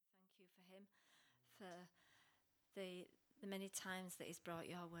for the many times that he's brought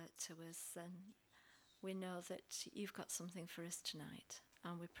your word to us, and we know that you've got something for us tonight,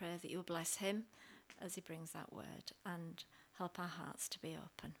 and we pray that you'll bless him as he brings that word and help our hearts to be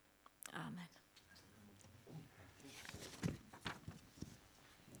open. Amen.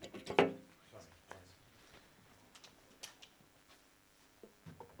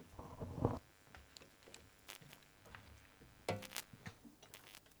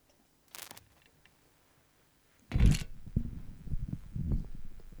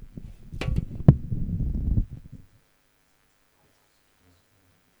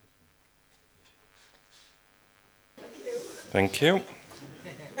 Thank you.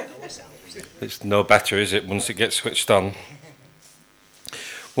 It's no better, is it, once it gets switched on?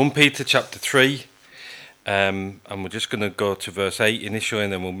 1 Peter chapter 3, and we're just going to go to verse 8 initially,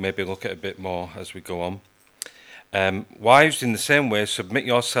 and then we'll maybe look at a bit more as we go on. Wives, in the same way, submit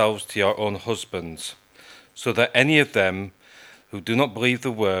yourselves to your own husbands, so that any of them who do not believe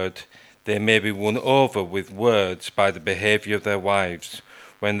the word, they may be won over with words by the behaviour of their wives,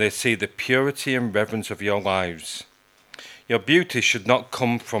 when they see the purity and reverence of your lives. Your beauty should not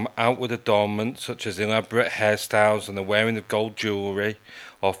come from outward adornment, such as elaborate hairstyles and the wearing of gold jewellery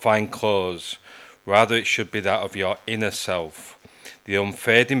or fine clothes. Rather, it should be that of your inner self, the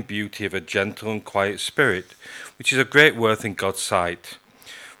unfading beauty of a gentle and quiet spirit, which is of great worth in God's sight.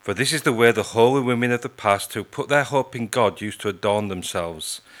 For this is the way the holy women of the past who put their hope in God used to adorn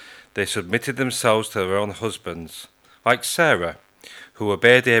themselves. They submitted themselves to their own husbands, like Sarah, who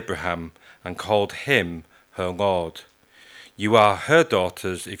obeyed Abraham and called him her Lord. You are her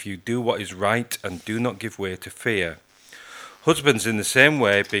daughters if you do what is right and do not give way to fear. Husbands, in the same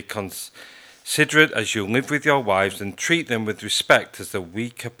way, be considerate as you live with your wives, and treat them with respect as the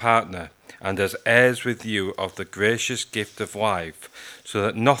weaker partner and as heirs with you of the gracious gift of life, so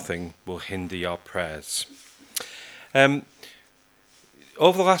that nothing will hinder your prayers. Over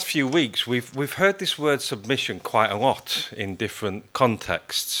the last few weeks, we've heard this word submission quite a lot in different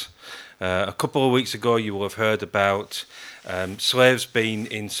contexts. A couple of weeks ago, you will have heard about slaves being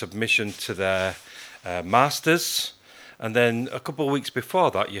in submission to their masters. And then a couple of weeks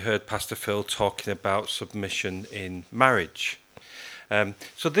before that, you heard Pastor Phil talking about submission in marriage.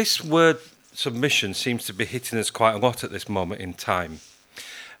 So this word submission seems to be hitting us quite a lot at this moment in time.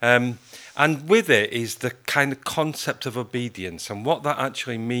 And with it is the kind of concept of obedience and what that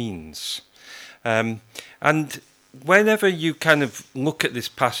actually means. And whenever you kind of look at this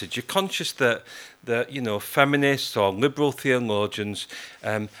passage, you're conscious that feminists or liberal theologians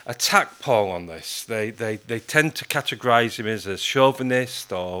attack Paul on this. They tend to categorise him as a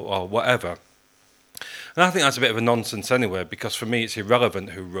chauvinist or whatever. And I think that's a bit of a nonsense anyway, because for me it's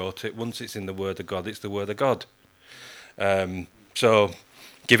irrelevant who wrote it. Once it's in the Word of God, it's the Word of God. So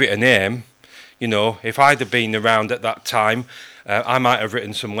give it a name. If I'd have been around at that time, I might have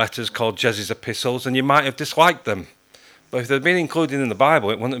written some letters called Jez's epistles, and you might have disliked them. But if they'd been included in the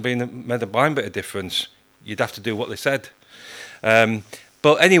Bible, it wouldn't have made a blind bit of difference. You'd have to do what they said.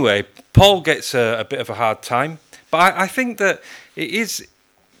 But anyway, Paul gets a bit of a hard time. But I think that it is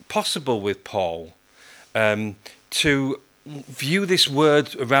possible with Paul to view this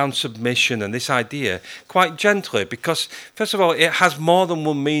word around submission and this idea quite gently, because first of all, it has more than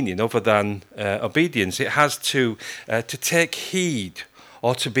one meaning other than obedience. It has to take heed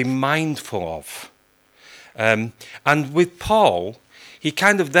or to be mindful of. And with Paul, he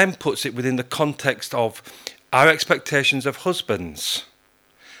kind of then puts it within the context of our expectations of husbands.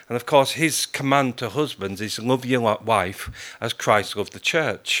 And of course, his command to husbands is love your wife as Christ loved the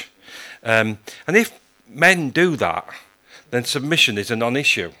church. And if men do that, then submission is a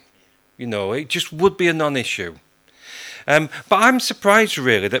non-issue. It just would be a non-issue. But I'm surprised,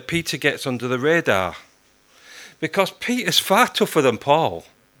 really, that Peter gets under the radar, because Peter's far tougher than Paul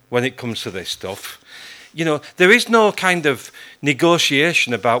when it comes to this stuff. There is no kind of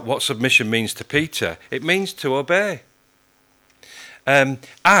negotiation about what submission means to Peter. It means to obey.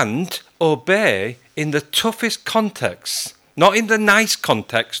 And obey in the toughest contexts. Not in the nice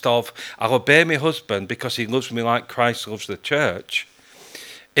context of, I'll obey my husband because he loves me like Christ loves the church.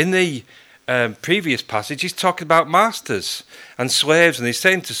 In the previous passage, he's talking about masters and slaves, and he's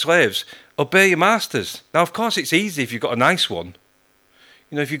saying to slaves, obey your masters. Now, of course, it's easy if you've got a nice one.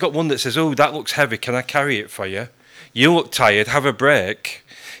 If you've got one that says, oh, that looks heavy, can I carry it for you? You look tired, have a break.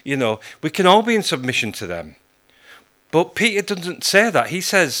 We can all be in submission to them. But Peter doesn't say that. He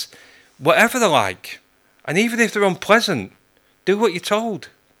says, whatever they're like, and even if they're unpleasant, do what you're told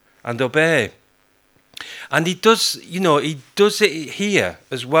and obey. And he does it here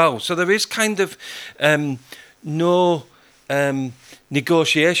as well. So there is kind of no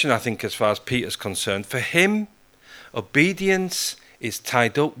negotiation, I think, as far as Peter's concerned. For him, obedience is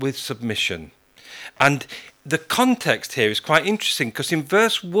tied up with submission. And the context here is quite interesting because in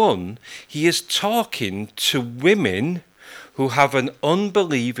verse 1, he is talking to women who have an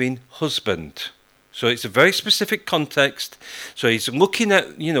unbelieving husband. So it's a very specific context. So he's looking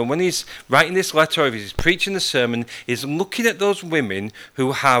at, when he's writing this letter or he's preaching the sermon, he's looking at those women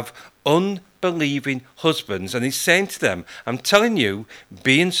who have unbelieving husbands, and he's saying to them, I'm telling you,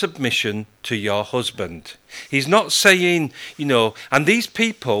 be in submission to your husband. He's not saying, and these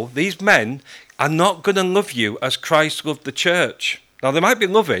people, these men, are not going to love you as Christ loved the church. Now, they might be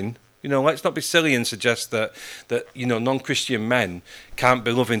loving, let's not be silly and suggest that non-Christian men can't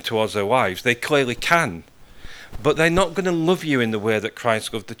be loving towards their wives. They clearly can. But they're not going to love you in the way that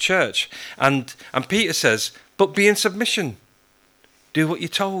Christ loved the church. And Peter says, but be in submission. Do what you're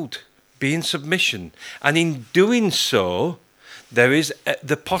told. Be in submission. And in doing so, there is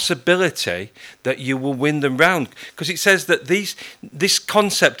the possibility that you will win them round. Because it says that this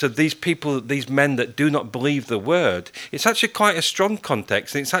concept of these people, these men that do not believe the word, it's actually quite a strong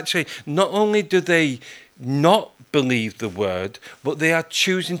context. And it's actually, not only do they not believe the word, but they are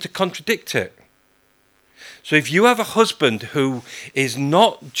choosing to contradict it. So if you have a husband who is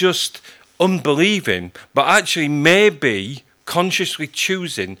not just unbelieving, but actually maybe consciously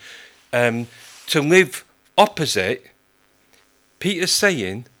choosing to live opposite, Peter's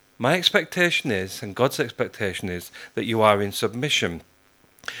saying, my expectation is, and God's expectation is, that you are in submission.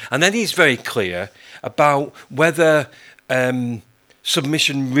 And then he's very clear about whether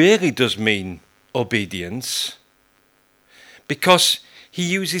submission really does mean obedience, because he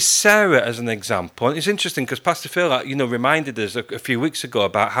uses Sarah as an example. And it's interesting because Pastor Phil, reminded us a few weeks ago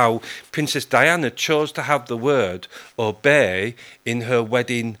about how Princess Diana chose to have the word obey in her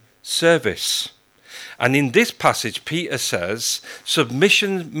wedding service. And in this passage, Peter says,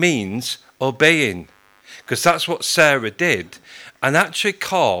 submission means obeying, because that's what Sarah did, and actually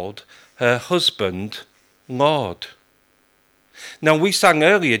called her husband Lord. Now, we sang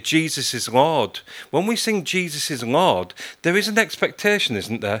earlier, Jesus is Lord. When we sing Jesus is Lord, there is an expectation,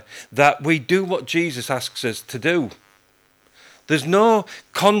 isn't there, that we do what Jesus asks us to do. There's no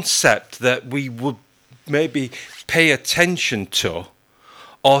concept that we would maybe pay attention to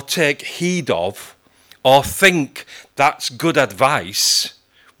or take heed of, or think that's good advice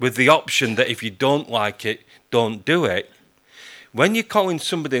with the option that if you don't like it, don't do it. When you're calling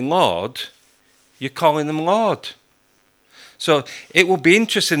somebody Lord, you're calling them Lord. So it will be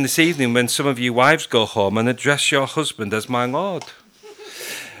interesting this evening when some of you wives go home and address your husband as my Lord.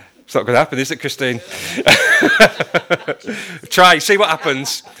 It's not going to happen, is it, Christine? Try, see what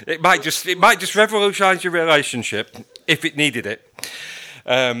happens. It might just revolutionise your relationship if it needed it.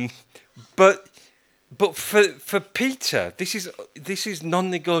 But for Peter, this is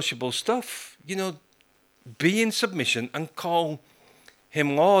non-negotiable stuff. Be in submission and call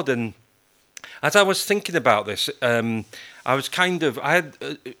him Lord. And as I was thinking about this, I had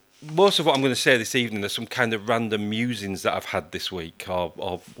most of what I'm going to say this evening are some kind of random musings that I've had this week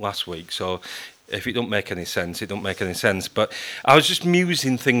or last week. So if it don't make any sense, it don't make any sense. But I was just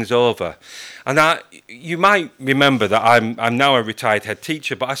musing things over, and you might remember that I'm now a retired head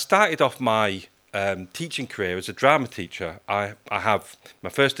teacher, but I started off my teaching career as a drama teacher. I have my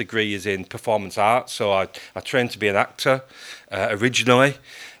first degree is in performance arts, so I trained to be an actor originally.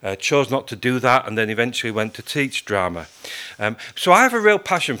 Chose not to do that, and then eventually went to teach drama. So I have a real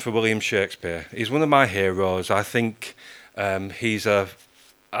passion for William Shakespeare. He's one of my heroes. I think his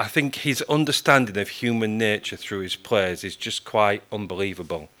understanding of human nature through his plays is just quite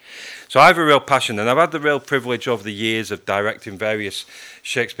unbelievable. So I have a real passion, and I've had the real privilege over the years of directing various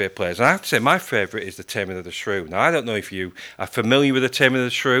Shakespeare plays. And I have to say, my favourite is The Taming of the Shrew. Now, I don't know if you are familiar with The Taming of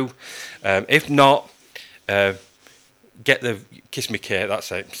the Shrew. If not, get the Kiss Me Kate,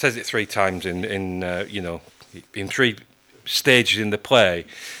 that's it. It says it 3 times in 3 stages in the play.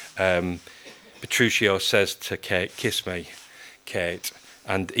 Petruchio says to Kate, "Kiss me, Kate."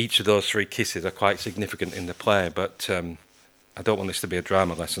 And each of those 3 kisses are quite significant in the play, but I don't want this to be a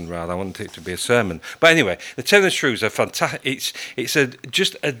drama lesson, rather. I want it to be a sermon. But anyway, The Taming of the Shrew is a fantastic. It's a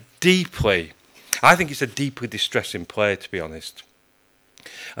deeply distressing play, to be honest.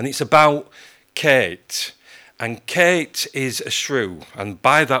 And it's about Kate. And Kate is a shrew, and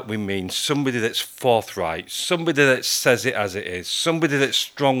by that we mean somebody that's forthright, somebody that says it as it is, somebody that's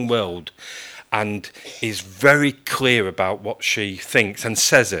strong-willed and is very clear about what she thinks and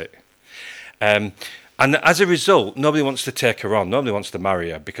says it. And as a result, nobody wants to take her on, nobody wants to marry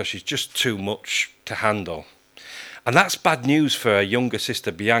her because she's just too much to handle. And that's bad news for her younger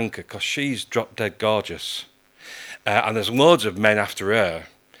sister Bianca, because she's drop-dead gorgeous. and there's loads of men after her.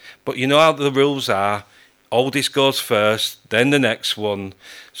 But you know how the rules are. Oldest goes first, then the next one.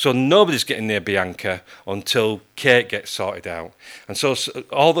 So nobody's getting near Bianca until Kate gets sorted out. And so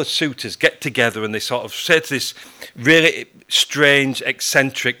all the suitors get together and they sort of say to this really strange,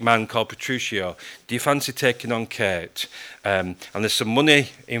 eccentric man called Petruchio, do you fancy taking on Kate? And there's some money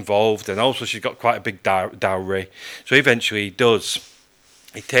involved, and also she's got quite a big dowry. So eventually he does.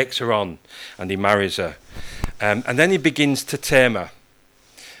 He takes her on and he marries her. And then he begins to tame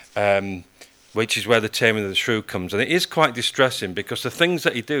her. Which is where the taming of the shrew comes. And it is quite distressing because the things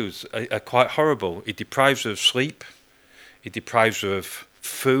that he does are quite horrible. He deprives her of sleep. He deprives her of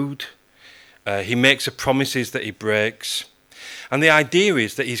food. He makes her promises that he breaks. And the idea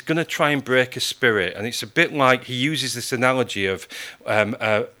is that he's going to try and break her spirit. And it's a bit like he uses this analogy of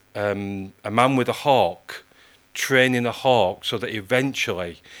a man with a hawk training a hawk so that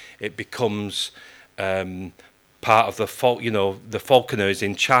eventually it becomes part of the falconer is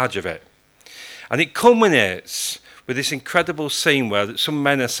in charge of it. And it culminates with this incredible scene where some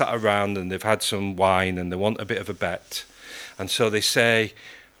men are sat around and they've had some wine and they want a bit of a bet. And so they say,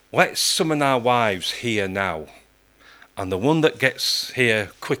 let's summon our wives here now. And the one that gets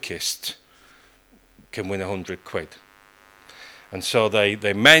here quickest can win 100 quid. And so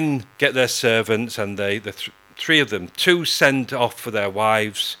the men get their servants and three of them, two send off for their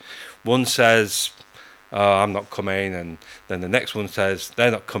wives. One says, oh, I'm not coming, and then the next one says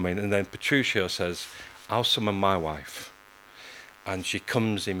they're not coming, and then Petruchio says, I'll summon my wife, and she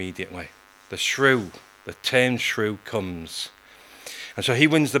comes immediately. The tamed shrew comes, and so he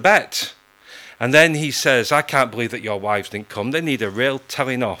wins the bet, and then he says, I can't believe that your wives didn't come. They need a real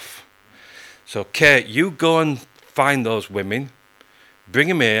telling off. So Kate, you go and find those women, bring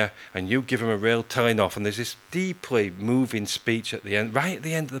them here, and you give them a real telling off. And there's this deeply moving speech at the end, right at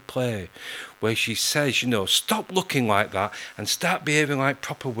the end of the play, where she says, stop looking like that and start behaving like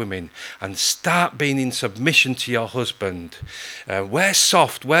proper women and start being in submission to your husband. We're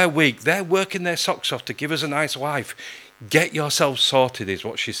soft, we're weak. They're working their socks off to give us a nice wife. Get yourself sorted, is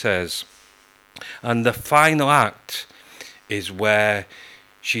what she says. And the final act is where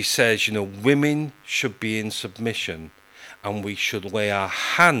she says, women should be in submission, and we should lay our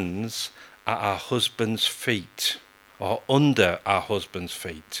hands at our husband's feet, or under our husband's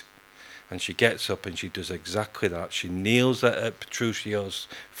feet. And she gets up and she does exactly that. She kneels at Petruchio's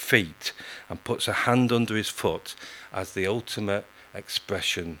feet and puts her hand under his foot as the ultimate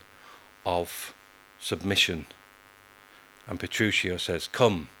expression of submission. And Petruchio says,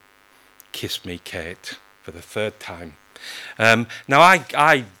 come, kiss me, Kate, for the third time. Now,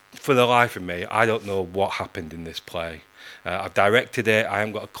 I, for the life of me, I don't know what happened in this play. I've directed it. I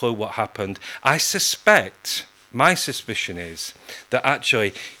haven't got a clue what happened. I suspect, my suspicion is, that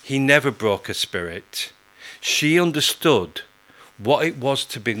actually he never broke her spirit. She understood what it was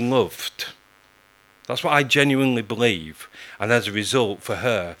to be loved. That's what I genuinely believe. And as a result, for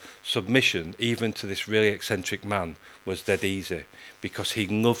her, submission, even to this really eccentric man, was dead easy because he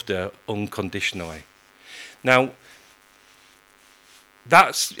loved her unconditionally. Now,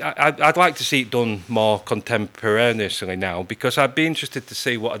 I'd like to see it done more contemporaneously now, because I'd be interested to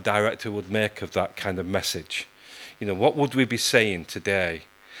see what a director would make of that kind of message. What would we be saying today?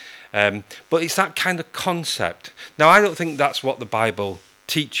 But it's that kind of concept. Now, I don't think that's what the Bible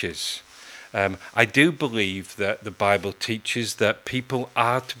teaches. I do believe that the Bible teaches that people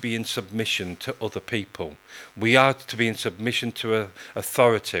are to be in submission to other people. We are to be in submission to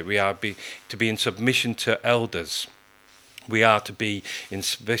authority. We are to be in submission to elders. We are to be in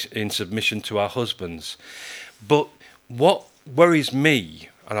submission to our husbands. But what worries me,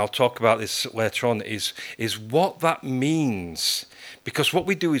 and I'll talk about this later on, is what that means. Because what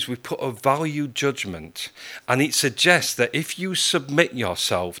we do is we put a value judgment, and it suggests that if you submit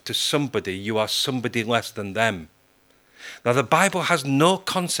yourself to somebody, you are somebody less than them. Now, the Bible has no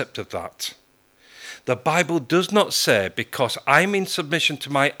concept of that. The Bible does not say, because I'm in submission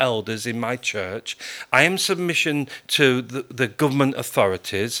to my elders in my church, I am in submission to the government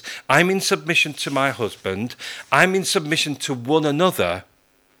authorities, I'm in submission to my husband, I'm in submission to one another.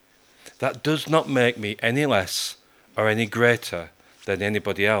 That does not make me any less or any greater than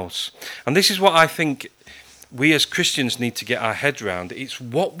anybody else. And this is what I think we as Christians need to get our head around. It's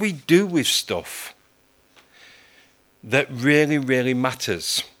what we do with stuff that really, really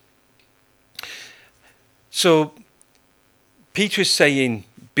matters. So Peter is saying,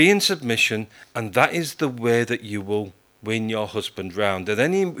 be in submission, and that is the way that you will win your husband round. And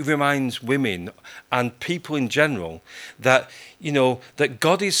then he reminds women and people in general that, that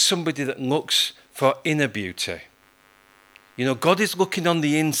God is somebody that looks for inner beauty. God is looking on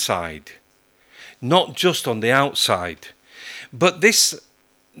the inside. not just on the outside. But this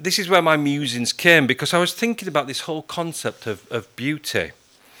is where my musings came, because I was thinking about this whole concept of beauty.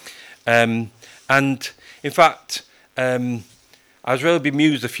 And in fact, I was really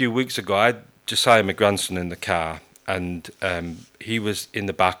bemused a few weeks ago. I had Josiah, my grandson, in the car, and he was in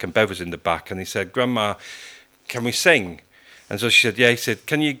the back and Bev was in the back, and he said, "Grandma, can we sing?" And so she said, "Yeah." He said,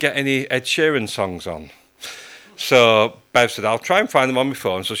 "Can you get any Ed Sheeran songs on?" So Bev said, "I'll try and find them on my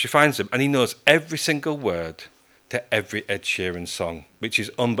phone." So she finds them, and he knows every single word to every Ed Sheeran song, which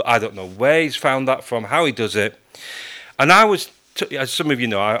is I don't know where he's found that from, how he does it. And I was, as some of you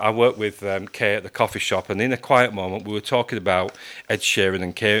know, I work with Kay at the coffee shop, and in a quiet moment we were talking about Ed Sheeran,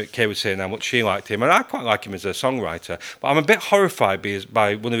 and Kay was saying how much she liked him, and I quite like him as a songwriter, but I'm a bit horrified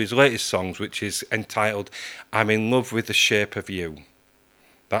by one of his latest songs, which is entitled "I'm in Love with the Shape of You."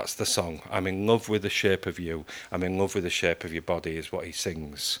 That's the song. "I'm in love with the shape of you. I'm in love with the shape of your body," is what he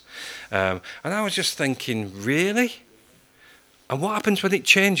sings. And I was just thinking, really? And what happens when it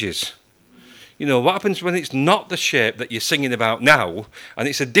changes? You know, what happens when it's not the shape that you're singing about now, and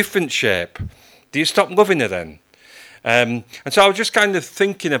it's a different shape? Do you stop loving her then? And so I was just kind of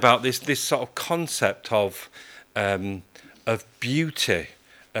thinking about this sort of concept of beauty.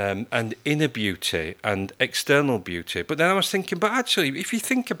 And inner beauty and external beauty. But then I was thinking, but actually, if you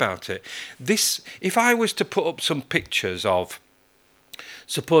think about it, if I was to put up some pictures of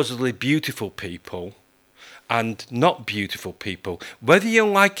supposedly beautiful people and not beautiful people, whether you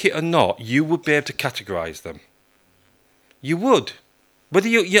like it or not, you would be able to categorise them. You would. Whether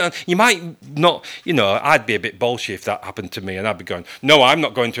you might not, I'd be a bit bolshy if that happened to me, and I'd be going, "No, I'm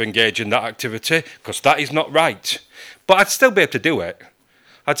not going to engage in that activity because that is not right." But I'd still be able to do it.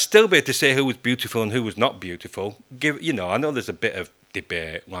 I'd still be able to say who was beautiful and who was not beautiful. I know there's a bit of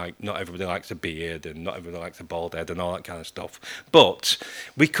debate, like not everybody likes a beard and not everybody likes a bald head and all that kind of stuff. But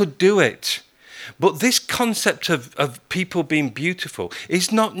we could do it. But this concept of people being beautiful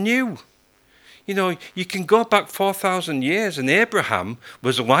is not new. You can go back 4,000 years, and Abraham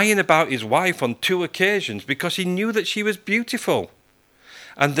was lying about his wife on 2 occasions because he knew that she was beautiful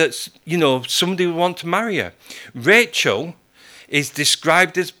and that, somebody would want to marry her. Rachel is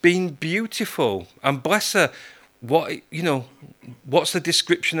described as being beautiful, and bless her, what's the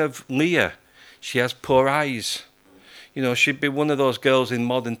description of Leah? She has poor eyes. She'd be one of those girls in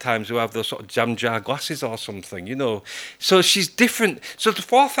modern times who have those sort of jam jar glasses or something, So she's different. So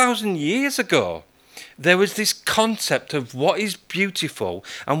 4,000 years ago, there was this concept of what is beautiful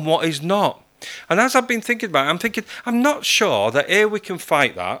and what is not. And as I've been thinking about it, I'm not sure that we can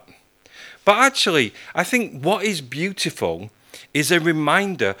fight that. But actually, I think what is beautiful is a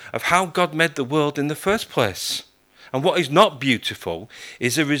reminder of how God made the world in the first place. And what is not beautiful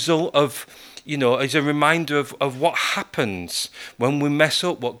is a result of, is a reminder of what happens when we mess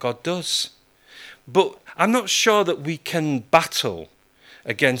up what God does. But I'm not sure that we can battle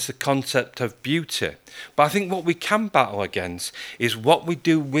against the concept of beauty. But I think what we can battle against is what we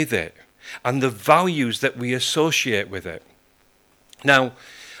do with it and the values that we associate with it. Now,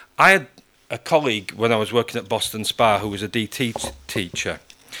 I had a colleague when I was working at Boston Spa who was a DT teacher,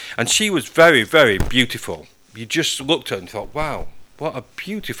 and she was very, very beautiful. You just looked at her and thought, wow, what a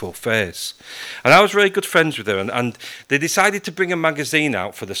beautiful face. And I was really good friends with her, and they decided to bring a magazine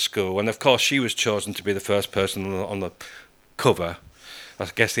out for the school, and of course she was chosen to be the first person on the cover. I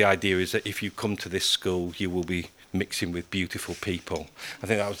guess the idea is that if you come to this school, you will be mixing with beautiful people. I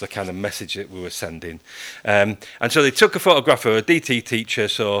think that was the kind of message that we were sending. And so they took a photograph of her, a DT teacher,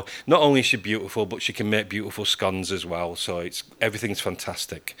 so not only is she beautiful, but she can make beautiful scones as well, so everything's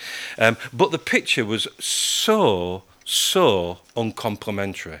fantastic. But the picture was so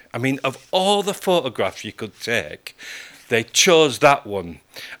uncomplimentary. I mean, of all the photographs you could take, they chose that one.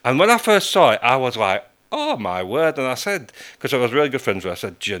 And when I first saw it, I was like, oh my word. And I said, because I was really good friends with her, I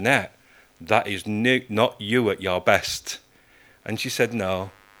said, "Jeanette, that is not you at your best." And she said,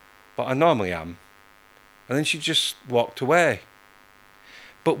 "No, but I normally am." And then she just walked away.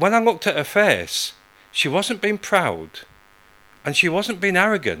 But when I looked at her face, she wasn't being proud and she wasn't being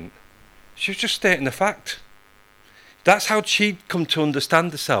arrogant. She was just stating the fact. That's how she'd come to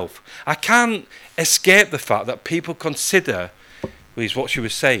understand herself. I can't escape the fact that people consider, is what she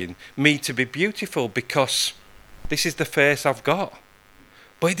was saying, me to be beautiful because this is the face I've got.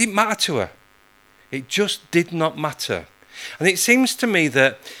 But it didn't matter to her. It just did not matter. And it seems to me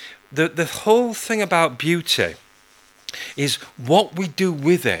that the whole thing about beauty is what we do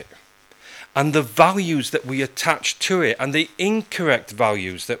with it and the values that we attach to it and the incorrect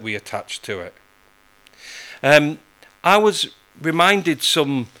values that we attach to it. I was reminded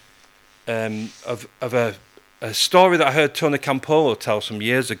of a a story that I heard Tony Campolo tell some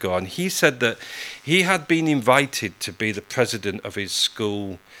years ago, and he said that he had been invited to be the president of his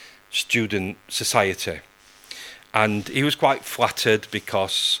school student society, and he was quite flattered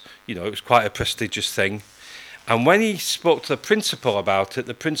because, you know, it was quite a prestigious thing. And when he spoke to the principal about it,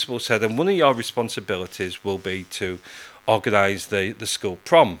 the principal said, and one of your responsibilities will be to organise the school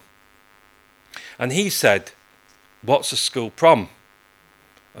prom. And he said, what's a school prom?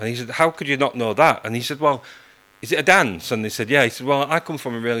 And he said, how could you not know that? And he said, well, is it a dance? And they said, yeah. He said, well, I come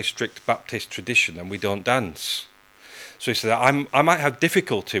from a really strict Baptist tradition and we don't dance. So he said, I might have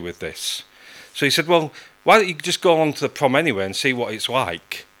difficulty with this. So he said, well, why don't you just go along to the prom anyway and see what it's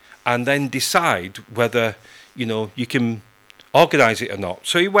like, and then decide whether, you know, you can organise it or not.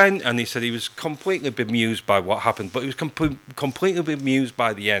 So he went, and he said he was completely bemused by what happened, but he was completely bemused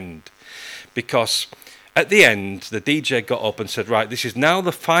by the end, because at the end, the DJ got up and said, right, this is now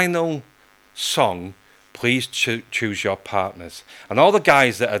the final song. Please choose your partners. And all the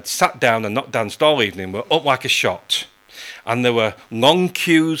guys that had sat down and not danced all evening were up like a shot. And there were long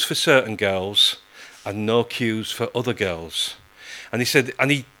queues for certain girls and no queues for other girls. And he said,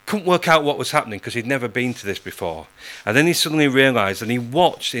 and he couldn't work out what was happening because he'd never been to this before. And then he suddenly realised, and he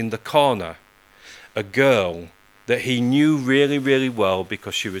watched in the corner a girl that he knew really, really well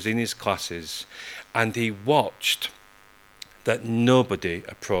because she was in his classes. And he watched that nobody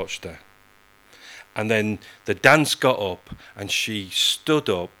approached her. And then the dance got up and she stood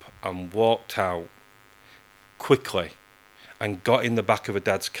up and walked out quickly and got in the back of her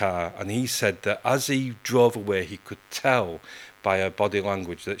dad's car. And he said that as he drove away, he could tell by her body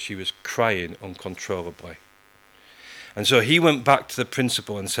language that she was crying uncontrollably. And so he went back to the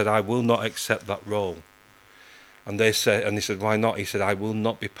principal and said, I will not accept that role. And they said, why not? He said, I will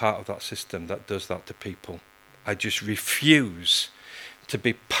not be part of that system that does that to people. I just refuse to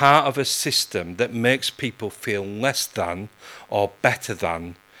be part of a system that makes people feel less than or better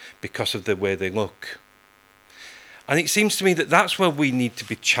than because of the way they look. And it seems to me that that's where we need to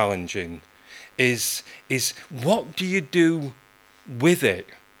be challenging, is what do you do with it?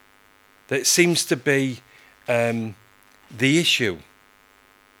 That seems to be the issue.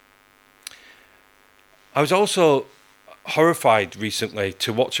 I was also horrified recently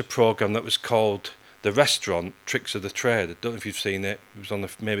to watch a programme that was called The Restaurant, Tricks of the Trade. I don't know if you've seen it. It was on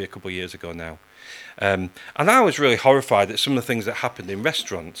maybe a couple of years ago now. And I was really horrified at some of the things that happened in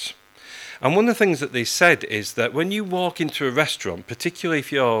restaurants. And one of the things that they said is that when you walk into a restaurant, particularly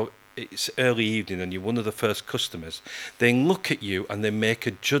if it's early evening and you're one of the first customers, they look at you and they make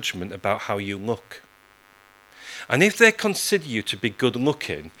a judgment about how you look. And if they consider you to be good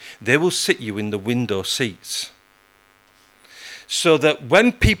looking, they will sit you in the window seats. So that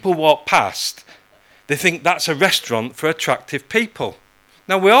when people walk past, they think that's a restaurant for attractive people.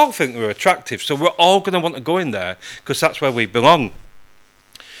 Now, we all think we're attractive, so we're all going to want to go in there because that's where we belong.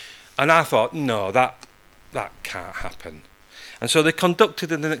 And I thought, no, that can't happen. And so they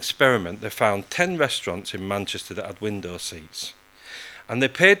conducted an experiment. They found 10 restaurants in Manchester that had window seats. And they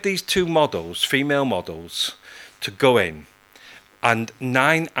paid these two models, female models, to go in. And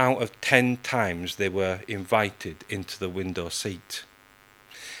 9 out of 10 times they were invited into the window seat.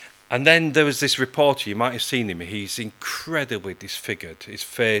 And then there was this reporter, you might have seen him, he's incredibly disfigured. His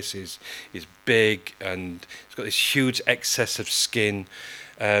face is big and he's got this huge excess of skin.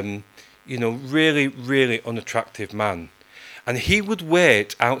 Really, really unattractive man. And he would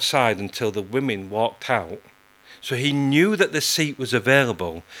wait outside until the women walked out. So he knew that the seat was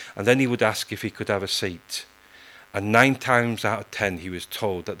available, and then he would ask if he could have a seat. And 9 times out of 10 he was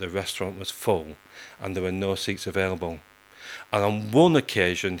told that the restaurant was full and there were no seats available. And on one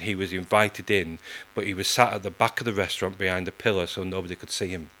occasion he was invited in, but he was sat at the back of the restaurant behind a pillar so nobody could see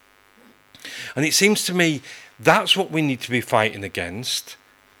him. And it seems to me that's what we need to be fighting against.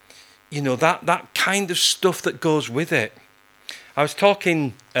 You know, that kind of stuff that goes with it. I was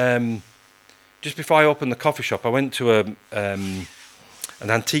talking just before I opened the coffee shop. I went to an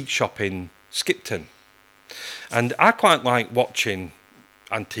antique shop in Skipton. And I quite like watching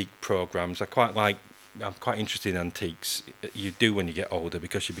antique programmes. I'm quite interested in antiques. You do when you get older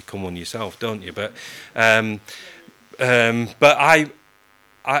because you become one yourself, don't you? But there's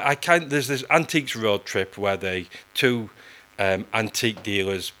this antiques road trip where two antique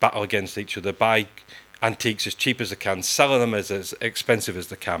dealers battle against each other, buy antiques as cheap as they can, sell them as expensive as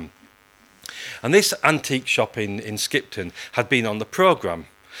they can. And this antique shop in Skipton had been on the programme.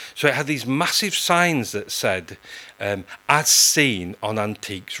 So it had these massive signs that said, as seen on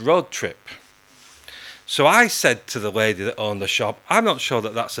Antiques Road Trip. So I said to the lady that owned the shop, I'm not sure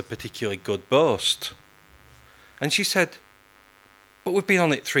that that's a particularly good boast. And she said, but we've been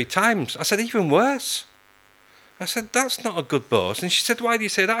on it 3 times. I said, even worse. I said, that's not a good boast. And she said, why do you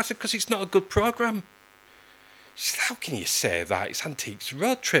say that? I said, because it's not a good programme. She said, how can you say that? It's Antiques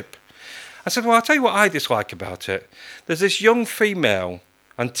Road Trip. I said, well, I'll tell you what I dislike about it. There's this young female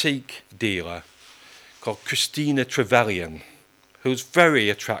antique dealer called Christina Trevelyan, who's very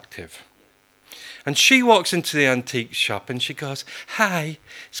attractive. And she walks into the antique shop and she goes, hi,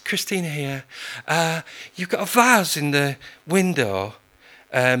 it's Christina here. You've got a vase in the window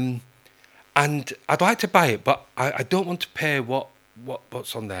and I'd like to buy it, but I don't want to pay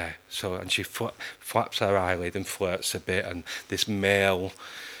what's on there. So, and she flaps her eyelid and flirts a bit, and this male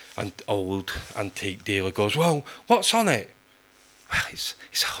and old antique dealer goes, well, what's on it? Well, it's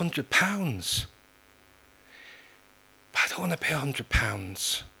 £100. But I don't want to pay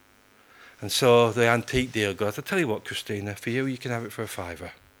 £100. And so the antique dealer goes, I'll tell you what, Christina, for you can have it for £5.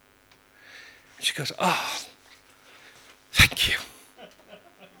 And she goes, oh, thank you.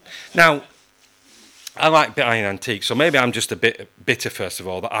 Now, I like buying antiques, so maybe I'm just a bit bitter, first of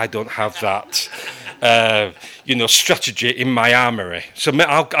all, that I don't have that, strategy in my armoury. So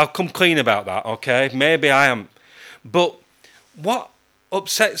I'll come clean about that, okay? Maybe I am. But what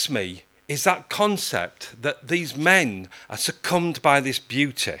upsets me is that concept that these men are succumbed by this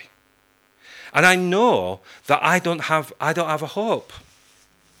beauty. And I know that I don't have a hope.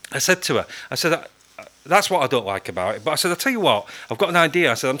 I said to her, that's what I don't like about it. But I said, I'll tell you what, I've got an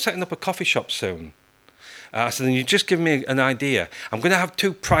idea. I said, I'm setting up a coffee shop soon. I said, and you just give me an idea. I'm going to have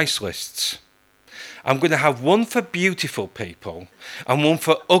 2 price lists. I'm going to have one for beautiful people and one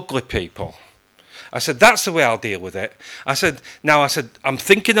for ugly people. I said, that's the way I'll deal with it. I said, I'm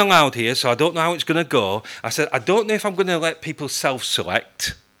thinking aloud here, so I don't know how it's going to go. I said, I don't know if I'm going to let people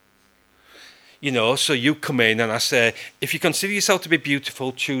self-select. So you come in and I say, if you consider yourself to be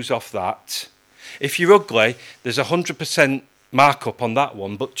beautiful, choose off that. If you're ugly, there's 100% markup on that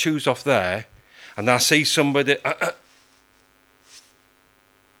one, but choose off there. And I see somebody,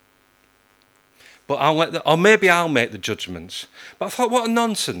 but maybe I'll make the judgments. But I thought, what a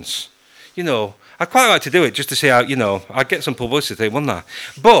nonsense. I'd quite like to do it just to see how, I'd get some publicity, wouldn't I?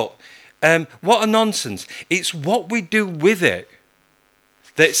 But what a nonsense. It's what we do with it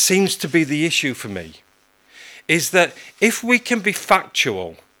that seems to be the issue for me. Is that if we can be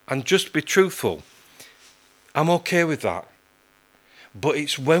factual and just be truthful, I'm okay with that. But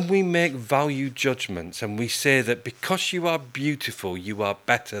it's when we make value judgments and we say that because you are beautiful, you are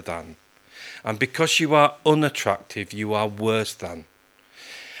better than. And because you are unattractive, you are worse than.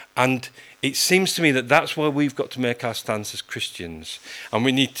 And it seems to me that that's where we've got to make our stance as Christians. And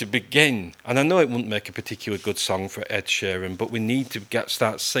we need to begin, and I know it wouldn't make a particularly good song for Ed Sheeran, but we need to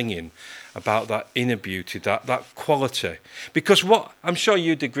start singing about that inner beauty, that quality. Because what, I'm sure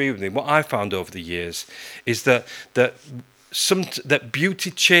you'd agree with me, what I found over the years is that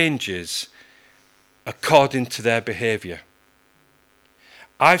beauty changes according to their behaviour.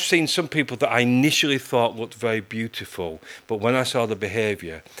 I've seen some people that I initially thought looked very beautiful, but when I saw the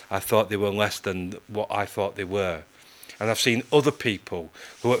behaviour, I thought they were less than what I thought they were. And I've seen other people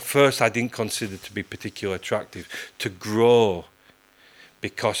who at first I didn't consider to be particularly attractive to grow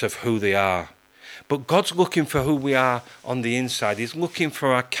because of who they are. But God's looking for who we are on the inside. He's looking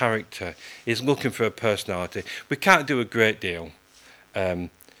for our character. He's looking for a personality. We can't do a great deal, with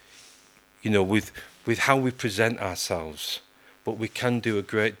how we present ourselves. But we can do a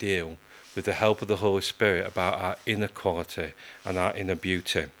great deal with the help of the Holy Spirit about our inner quality and our inner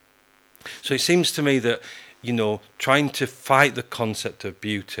beauty. So it seems to me that, trying to fight the concept of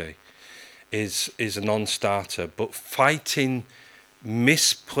beauty is a non-starter, but fighting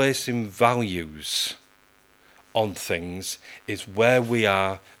misplacing values on things is where we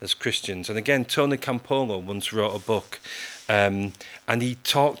are as Christians. And again, Tony Campolo once wrote a book and he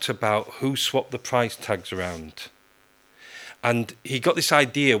talked about who swapped the price tags around. And he got this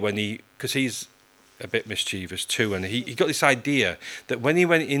idea because he's a bit mischievous too, and he got this idea that when he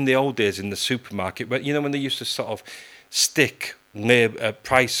went in the old days in the supermarket, when they used to sort of stick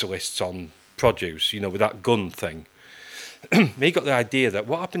price lists on produce, with that gun thing, he got the idea that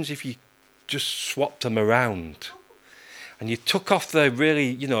what happens if you just swapped them around and you took off the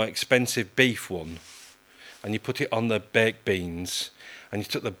really, expensive beef one and you put it on the baked beans, and you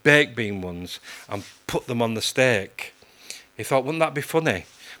took the baked bean ones and put them on the steak. He thought, wouldn't that be funny?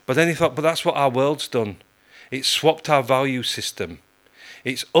 But then he thought, but that's what our world's done. It's swapped our value system.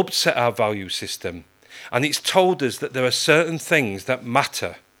 It's upset our value system. And it's told us that there are certain things that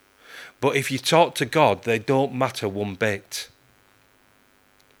matter. But if you talk to God, they don't matter one bit.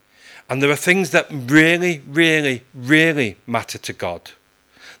 And there are things that really, really, really matter to God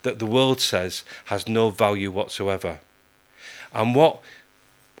that the world says has no value whatsoever. And what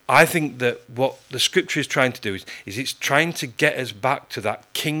I think that what the scripture is trying to do is it's trying to get us back to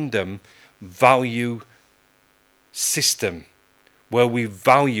that kingdom value system where we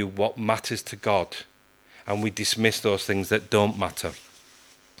value what matters to God and we dismiss those things that don't matter.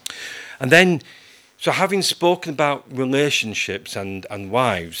 And then, so having spoken about relationships and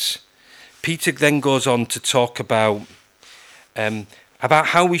wives, Peter then goes on to talk about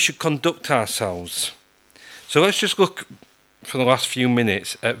how we should conduct ourselves. So let's just look for the last few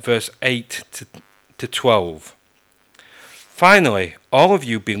minutes at verse 8 to 12. Finally, all of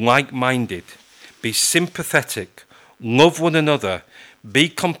you be like-minded, be sympathetic, love one another, be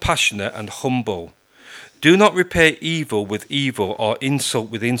compassionate and humble. Do not repay evil with evil or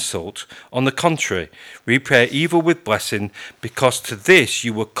insult with insult. On the contrary, repay evil with blessing, because to this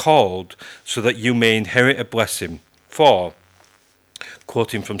you were called, so that you may inherit a blessing. For,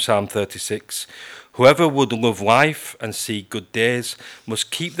 quoting from Psalm 36, whoever would love life and see good days must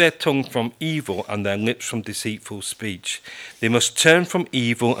keep their tongue from evil and their lips from deceitful speech. They must turn from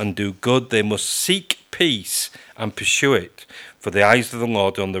evil and do good. They must seek peace and pursue it. For the eyes of the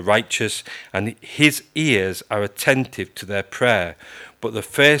Lord are on the righteous, and his ears are attentive to their prayer. But the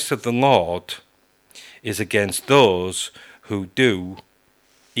face of the Lord is against those who do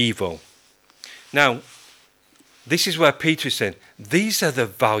evil. Now, this is where Peter is saying, these are the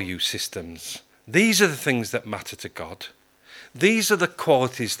value systems. These are the things that matter to God. These are the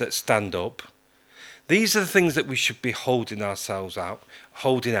qualities that stand up. These are the things that we should be holding out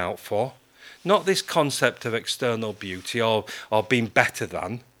for. Not this concept of external beauty or being better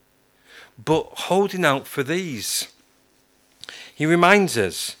than, but holding out for these. He reminds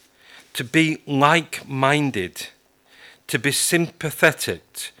us to be like-minded, to be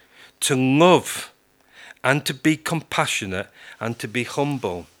sympathetic, to love, and to be compassionate, and to be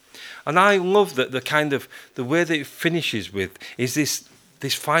humble. And I love that the way that it finishes with is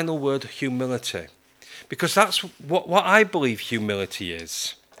this final word, humility. Because that's what I believe humility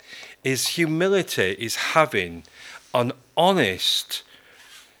is humility is having an honest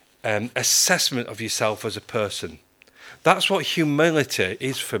assessment of yourself as a person. That's what humility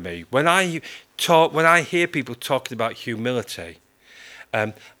is for me. When I hear people talking about humility,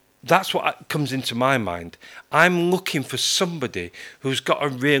 that's what comes into my mind. I'm looking for somebody who's got a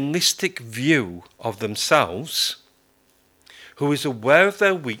realistic view of themselves, who is aware of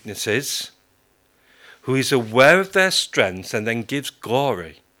their weaknesses, who is aware of their strengths, and then gives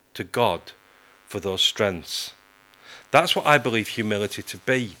glory to God for those strengths. That's what I believe humility to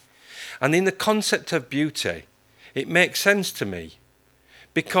be. And in the concept of beauty, it makes sense to me,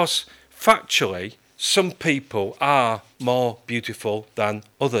 because factually, some people are more beautiful than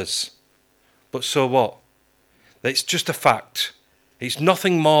others. But so what? It's just a fact. It's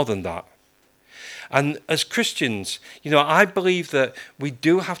nothing more than that. And as Christians, I believe that we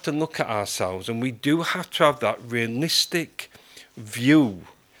do have to look at ourselves, and we do have to have that realistic view,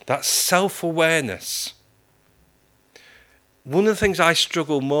 that self-awareness. One of the things I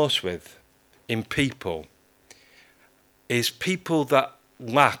struggle most with in people is people that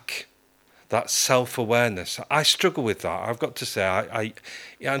lack that self-awareness. I struggle with that, I've got to say.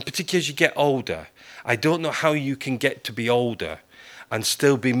 And particularly as you get older, I don't know how you can get to be older and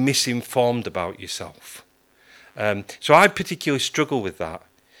still be misinformed about yourself. So I particularly struggle with that.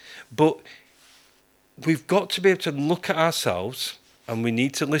 But we've got to be able to look at ourselves, and we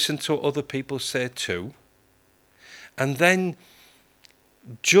need to listen to what other people say too, and then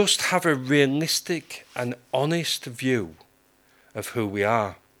just have a realistic and honest view of who we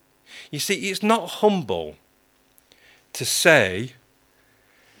are. You see, it's not humble to say,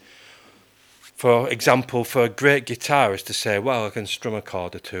 for example, for a great guitarist to say, well, I can strum a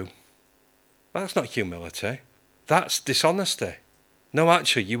chord or two. That's not humility. That's dishonesty. No,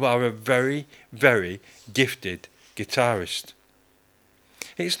 actually, you are a very, very gifted guitarist.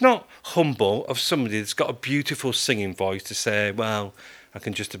 It's not humble of somebody that's got a beautiful singing voice to say, well, I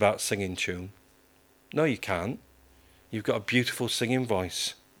can just about sing in tune. No, you can't. You've got a beautiful singing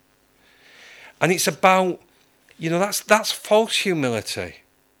voice. And it's about, that's false humility.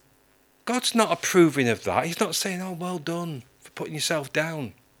 God's not approving of that. He's not saying, oh, well done for putting yourself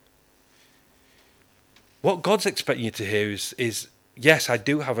down. What God's expecting you to hear is yes, I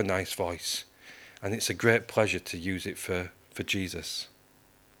do have a nice voice, and it's a great pleasure to use it for Jesus.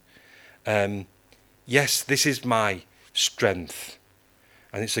 Yes, this is my strength,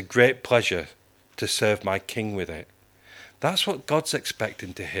 and it's a great pleasure to serve my King with it. That's what God's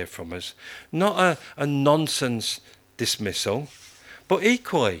expecting to hear from us. Not a nonsense dismissal, but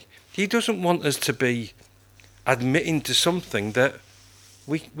equally, he doesn't want us to be admitting to something that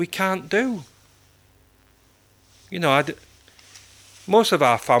we can't do. most of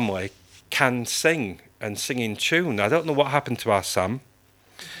our family can sing and sing in tune. I don't know what happened to our Sam.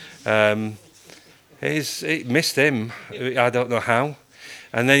 It missed him. I don't know how.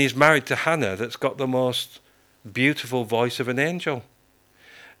 And then he's married to Hannah, that's got the most beautiful voice of an angel.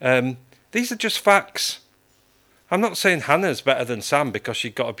 These are just facts. I'm not saying Hannah's better than Sam because she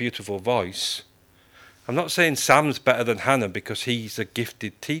got a beautiful voice. I'm not saying Sam's better than Hannah because he's a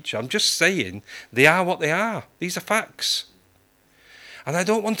gifted teacher. I'm just saying they are what they are. These are facts. And I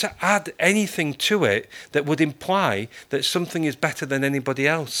don't want to add anything to it that would imply that something is better than anybody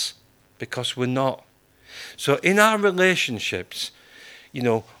else, because we're not. So in our relationships,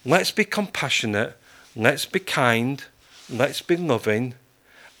 let's be compassionate, let's be kind, let's be loving,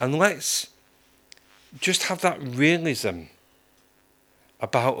 and let's just have that realism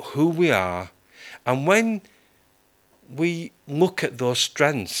about who we are. And when we look at those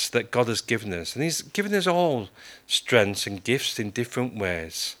strengths that God has given us, and he's given us all strengths and gifts in different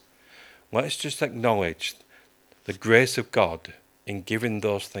ways, let's just acknowledge the grace of God in giving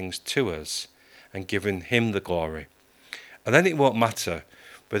those things to us and giving him the glory. And then it won't matter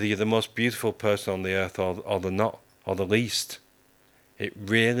whether you're the most beautiful person on the earth or the not, or the least. It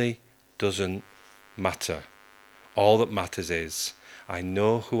really doesn't matter. All that matters is I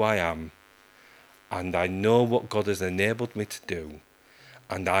know who I am, and I know what God has enabled me to do,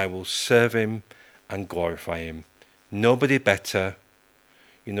 and I will serve him and glorify him. Nobody better.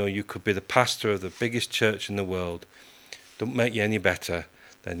 You could be the pastor of the biggest church in the world. Don't make you any better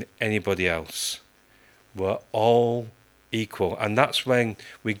than anybody else. We're all equal. And that's when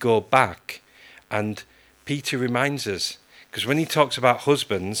we go back, and Peter reminds us, because when he talks about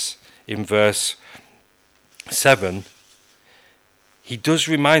husbands in verse 7, he does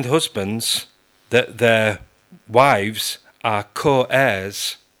remind husbands that their wives are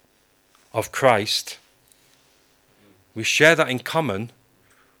co-heirs of Christ. We share that in common.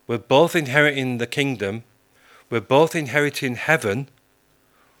 We're both inheriting the kingdom. We're both inheriting heaven.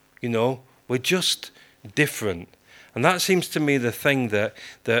 We're just different. And that seems to me the thing that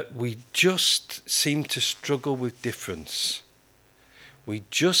we just seem to struggle with difference. We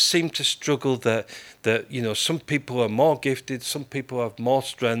just seem to struggle that some people are more gifted, some people have more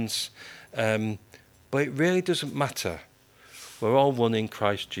strengths, but it really doesn't matter. We're all one in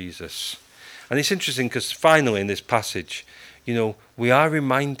Christ Jesus. And it's interesting because finally in this passage, we are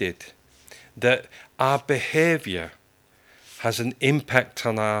reminded that our behaviour has an impact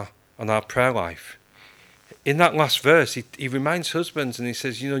on our prayer life. In that last verse, he reminds husbands, and he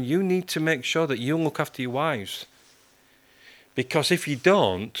says, you need to make sure that you look after your wives. Because if you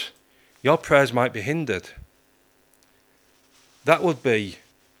don't, your prayers might be hindered. That would be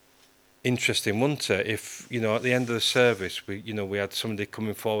interesting, wouldn't it? If, at the end of the service, we had somebody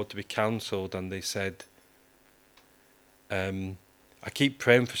coming forward to be counselled, and they said, I keep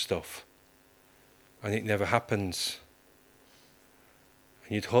praying for stuff, and it never happens.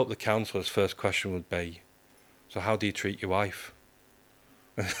 And you'd hope the counsellor's first question would be, so how do you treat your wife?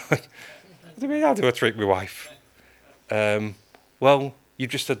 What do you mean, how do I treat my wife? Well, you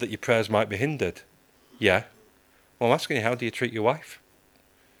just said that your prayers might be hindered. Yeah. Well, I'm asking you, how do you treat your wife?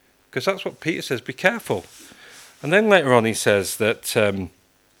 Because that's what Peter says, be careful. And then later on he says that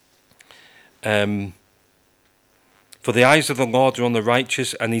for the eyes of the Lord are on the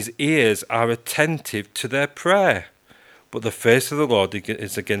righteous, and his ears are attentive to their prayer. But the face of the Lord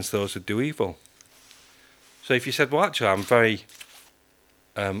is against those who do evil. So if you said, well, actually, I'm very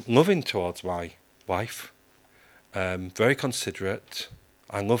loving towards my wife, very considerate,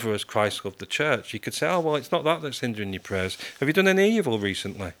 I love her as Christ loved the church, you could say, oh, well, it's not that that's hindering your prayers. Have you done any evil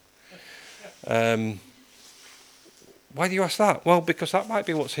recently? Why do you ask that? Well, because that might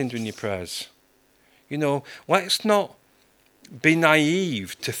be what's hindering your prayers. Let's not be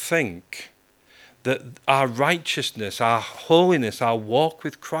naive to think that our righteousness, our holiness, our walk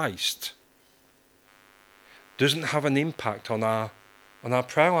with Christ doesn't have an impact on our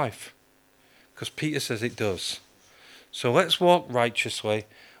prayer life. Because Peter says it does. So let's walk righteously.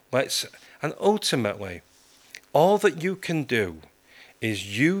 And ultimately, all that you can do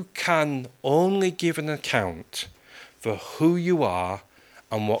is you can only give an account for who you are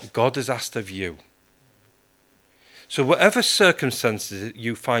and what God has asked of you. So whatever circumstances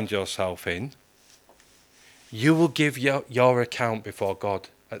you find yourself in, you will give your account before God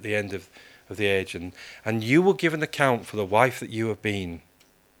at the end of the age, and you will give an account for the wife that you have been.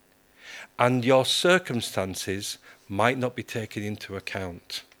 And your circumstances might not be taken into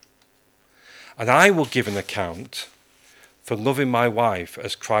account. And I will give an account for loving my wife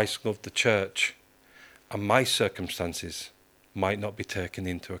as Christ loved the church, and my circumstances might not be taken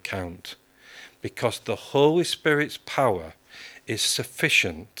into account, because the Holy Spirit's power is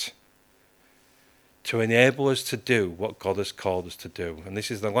sufficient to enable us to do what God has called us to do. And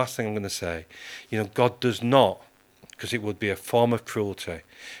this is the last thing I'm going to say. God does not, because it would be a form of cruelty,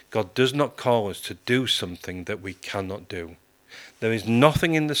 God does not call us to do something that we cannot do. There is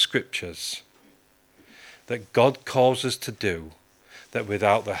nothing in the scriptures that God calls us to do that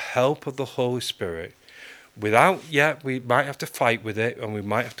without the help of the Holy Spirit, we might have to fight with it and we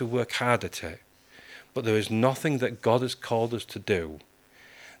might have to work hard at it, but there is nothing that God has called us to do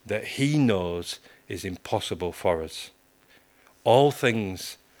that he knows is impossible for us. All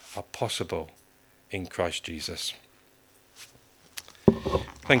things are possible in Christ Jesus.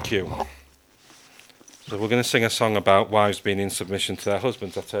 Thank you. So we're going to sing a song about wives being in submission to their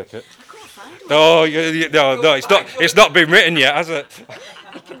husbands, I take it. I can't find one. No, it's not been written yet, has it?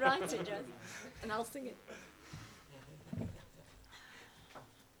 You can write it, Jez, and I'll sing it.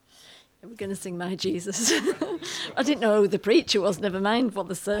 We're going to sing My Jesus. I didn't know who the preacher was, never mind what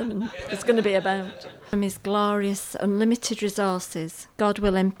the sermon is going to be about. From his glorious, unlimited resources, God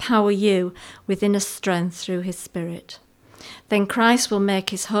will empower you with inner strength through his Spirit. Then Christ will make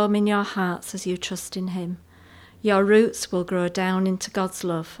his home in your hearts as you trust in him. Your roots will grow down into God's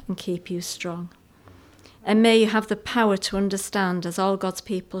love and keep you strong. And may you have the power to understand, as all God's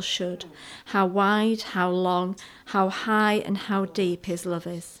people should, how wide, how long, how high and how deep his love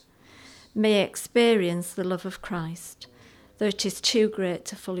is. May you experience the love of Christ, though it is too great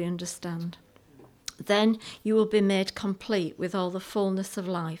to fully understand. Then you will be made complete with all the fullness of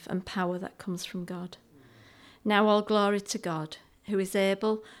life and power that comes from God. Now all glory to God, who is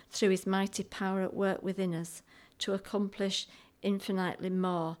able, through his mighty power at work within us, to accomplish infinitely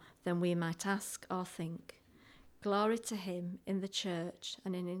more than we might ask or think. Glory to him in the church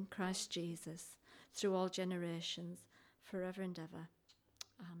and in Christ Jesus, through all generations, forever and ever.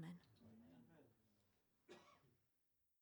 Amen.